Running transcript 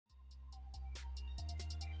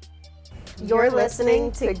You're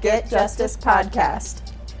listening to Get Justice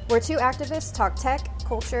Podcast, where two activists talk tech,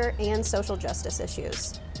 culture, and social justice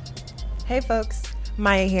issues. Hey folks,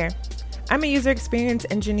 Maya here. I'm a user experience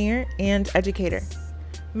engineer and educator.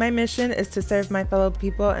 My mission is to serve my fellow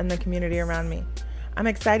people and the community around me. I'm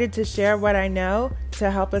excited to share what I know to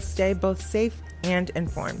help us stay both safe and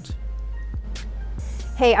informed.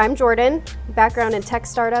 Hey, I'm Jordan, background in tech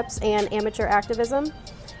startups and amateur activism.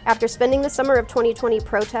 After spending the summer of 2020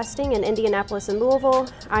 protesting in Indianapolis and Louisville,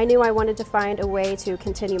 I knew I wanted to find a way to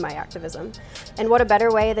continue my activism. And what a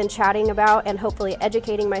better way than chatting about and hopefully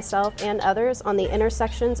educating myself and others on the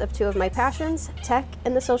intersections of two of my passions, tech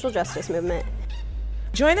and the social justice movement.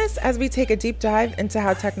 Join us as we take a deep dive into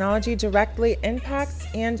how technology directly impacts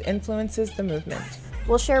and influences the movement.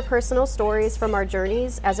 We'll share personal stories from our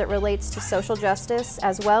journeys as it relates to social justice,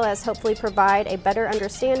 as well as hopefully provide a better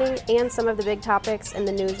understanding and some of the big topics in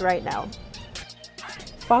the news right now.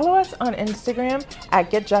 Follow us on Instagram at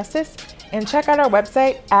Get Justice and check out our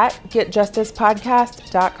website at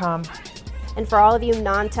getjusticepodcast.com. And for all of you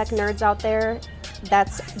non-tech nerds out there,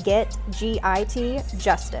 that's Get, G-I-T,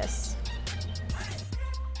 Justice.